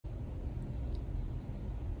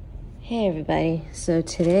Hey everybody, so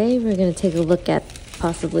today we're going to take a look at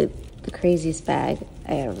possibly the craziest bag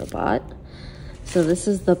I ever bought. So this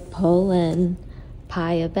is the Polène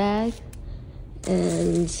Paï bag,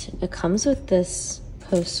 and it comes with this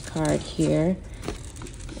postcard here,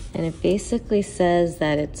 and it basically says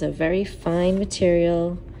that it's a very fine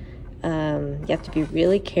material. You have to be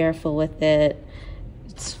really careful with it.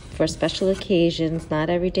 It's for special occasions, not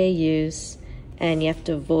everyday use, and you have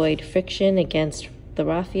to avoid friction against the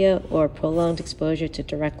raffia or prolonged exposure to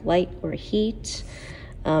direct light or heat.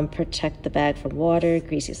 Protect the bag from water,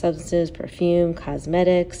 greasy substances, perfume,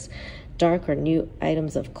 cosmetics, dark or new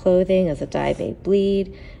items of clothing, as a dye may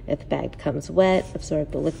bleed. If the bag becomes wet,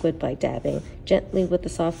 absorb the liquid by dabbing gently with a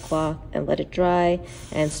soft cloth and let it dry,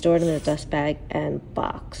 and store it in a dust bag and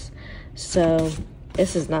box. So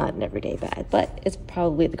this is not an everyday bag, but it's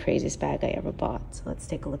probably the craziest bag I ever bought. So let's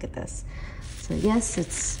take a look at this. So yes,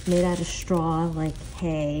 it's made out of straw, like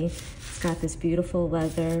hay. It's got this beautiful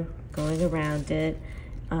leather going around it.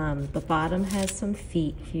 The bottom has some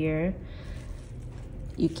feet here.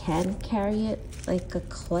 You can carry it like a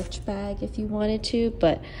clutch bag if you wanted to,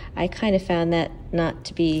 but I kind of found that not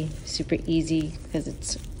to be super easy because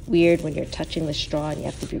it's weird when you're touching the straw and you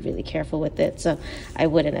have to be really careful with it, so I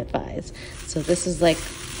wouldn't advise. So this is like,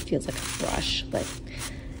 feels like a brush, like,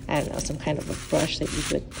 I don't know, some kind of a brush that you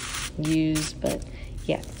would use, but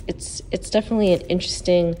yeah, it's definitely an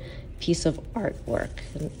interesting piece of artwork,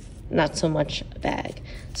 and not so much a bag.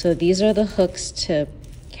 So these are the hooks to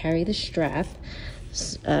carry the strap,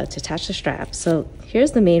 to attach the strap. So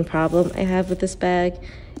here's the main problem I have with this bag.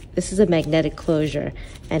 This is a magnetic closure,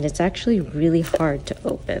 and it's actually really hard to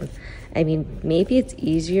open. I mean, maybe it's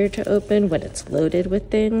easier to open when it's loaded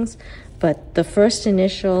with things, but the first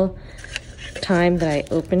initial time that I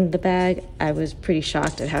opened the bag, I was pretty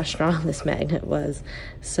shocked at how strong this magnet was.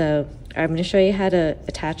 So I'm going to show you how to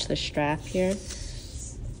attach the strap here.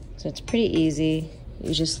 So it's pretty easy.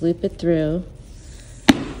 You just loop it through.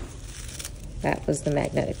 That was the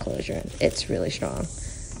magnetic closure. It's really strong.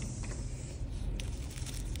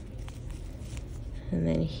 And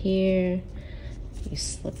then here, you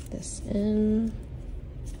slip this in.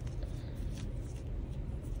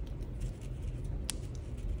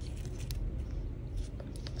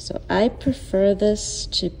 So I prefer this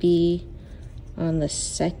to be on the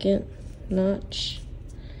second notch,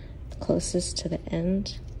 closest to the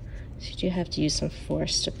end. So you do have to use some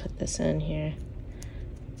force to put this in here.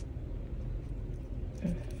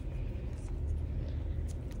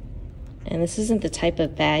 And this isn't the type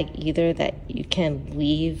of bag either that you can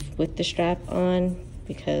leave with the strap on,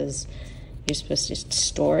 because you're supposed to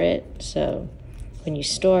store it. So when you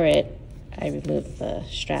store it, I remove the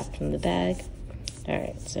strap from the bag. All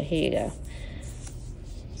right, so here you go.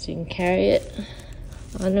 So you can carry it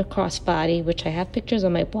on a crossbody, which I have pictures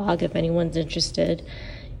on my blog if anyone's interested.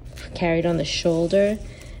 Carry it on the shoulder,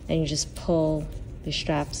 and you just pull the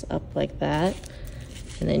straps up like that,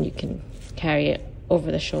 and then you can carry it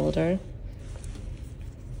over the shoulder.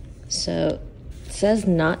 So it says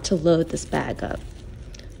not to load this bag up.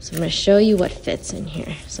 So I'm going to show you what fits in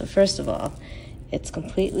here. So first of all, it's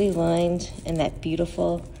completely lined in that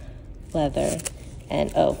beautiful leather.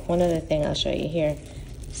 And oh, one other thing I'll show you here.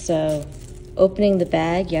 So opening the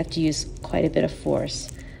bag, you have to use quite a bit of force.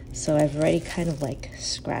 So I've already kind of like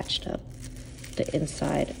scratched up the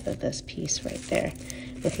inside of this piece right there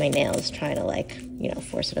with my nails, trying to, like, you know,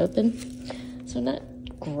 force it open. So not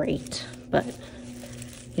great, but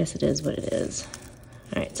yes, it is what it is.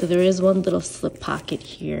 All right, so there is one little slip pocket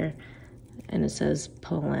here, and it says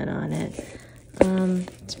Polene on it.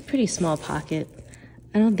 It's a pretty small pocket.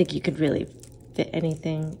 I don't think you could really fit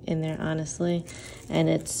anything in there, honestly. And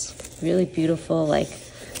it's really beautiful, like,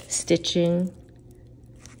 stitching.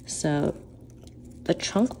 So the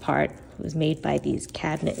trunk part was made by these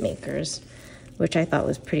cabinet makers, which I thought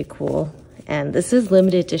was pretty cool. And this is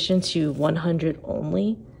limited edition to 100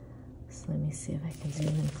 only. So let me see if I can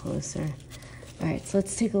zoom in closer. All right, so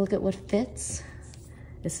let's take a look at what fits.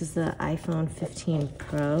 This is the iPhone 15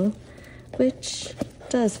 Pro, which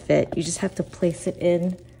does fit. You just have to place it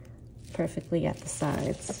in perfectly at the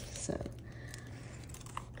sides. So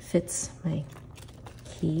fits my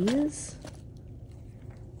keys,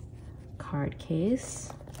 card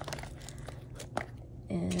case,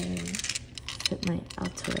 and fit my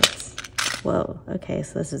Altoids. Whoa, okay,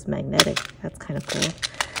 so this is magnetic. That's kind of cool.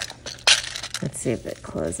 Let's see if it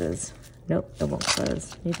closes. Nope, it won't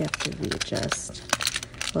close. Maybe I have to readjust.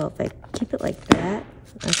 Well, if I keep it like that,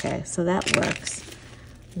 okay, so that works.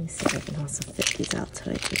 Let me see if I can also fit these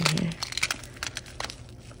Altoids in here.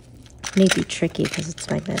 May be tricky because it's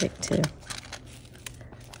magnetic too.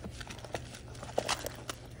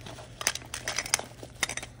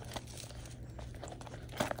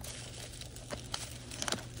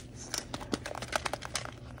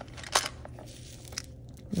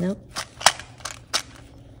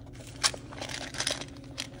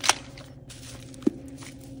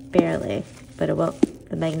 barely, but it won't,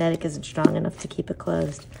 the magnetic isn't strong enough to keep it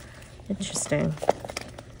closed. Interesting.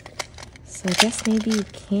 So I guess maybe you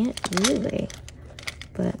can't really,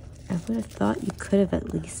 but I would have thought you could have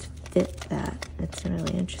at least fit that. It's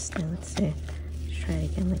really interesting. Let's see. Let's try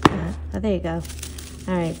it again like that. Oh, there you go.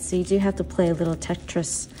 All right, so you do have to play a little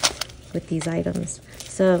Tetris with these items.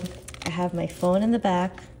 So I have my phone in the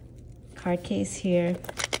back, card case here,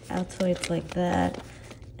 Altoids like that,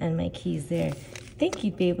 and my keys there. I think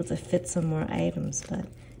you'd be able to fit some more items, but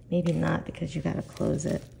maybe not because you gotta close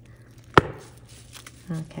it.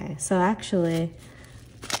 Okay, so actually,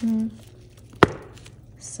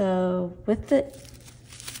 so with the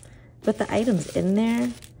items in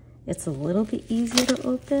there, it's a little bit easier to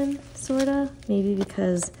open, sorta. Maybe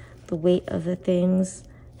because the weight of the things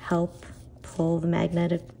help pull the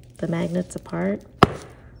magnets apart.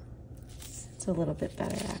 It's a little bit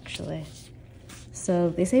better actually. So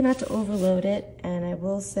they say not to overload it, and I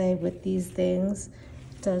will say with these things,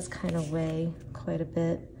 it does kind of weigh quite a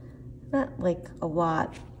bit. Not like a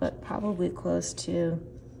lot, but probably close to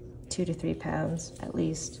 2 to 3 pounds at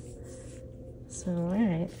least. So, all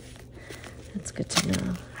right, that's good to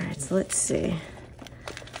know. All right, so let's see.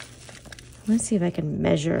 Let's see if I can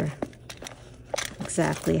measure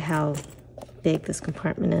exactly how big this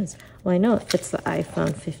compartment is. Well, I know it fits the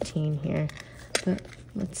iPhone 15 here, but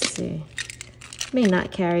let's see. I may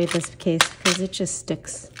not carry this case because it just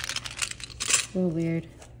sticks. It's a little weird.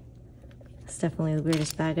 It's definitely the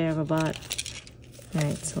weirdest bag I ever bought. All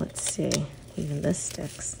right, so let's see. Even this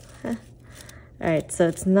sticks. All right, so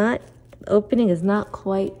it's not, the opening is not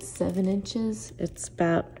quite 7 inches. It's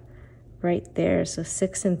about right there, so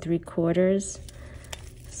 6 3/4.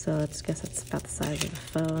 So I guess it's about the size of the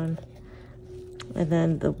phone. And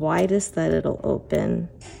then the widest that it'll open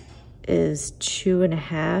is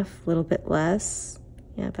 2.5, a little bit less.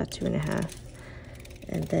 Yeah, about 2.5.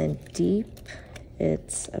 And then deep,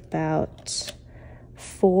 it's about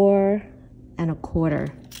 4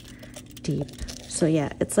 1/4 deep. So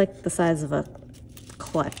yeah, it's like the size of a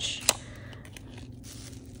clutch.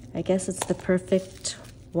 I guess it's the perfect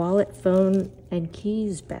wallet, phone, and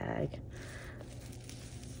keys bag.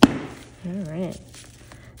 All right.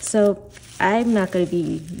 So I'm not going to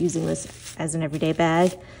be using this as an everyday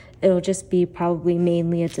bag. It'll just be probably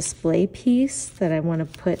mainly a display piece that I want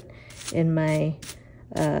to put in my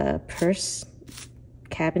purse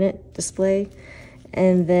cabinet display.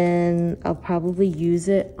 And then I'll probably use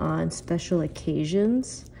it on special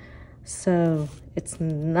occasions. So it's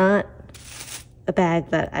not a bag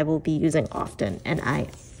that I will be using often, and I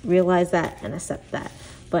realize that and accept that.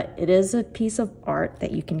 But it is a piece of art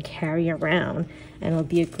that you can carry around, and it'll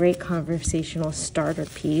be a great conversational starter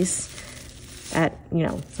piece at, you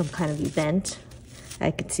know, some kind of event.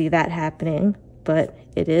 I could see that happening, but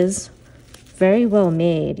it is very well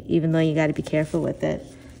made, even though you got to be careful with it.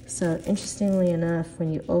 So interestingly enough,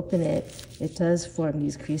 when you open it, it does form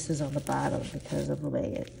these creases on the bottom because of the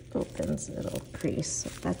way it opens. It'll crease, so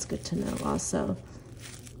that's good to know also.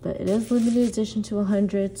 But it is limited edition to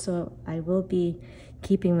 100, so I will be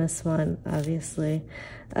keeping this one, obviously.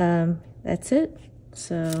 That's it.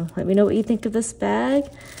 So let me know what you think of this bag.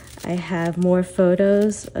 I have more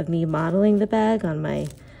photos of me modeling the bag on my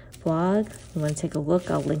blog. If you want to take a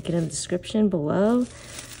look, I'll link it in the description below.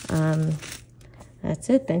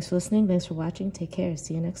 That's it. Thanks for listening. Thanks for watching. Take care.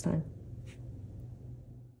 See you next time.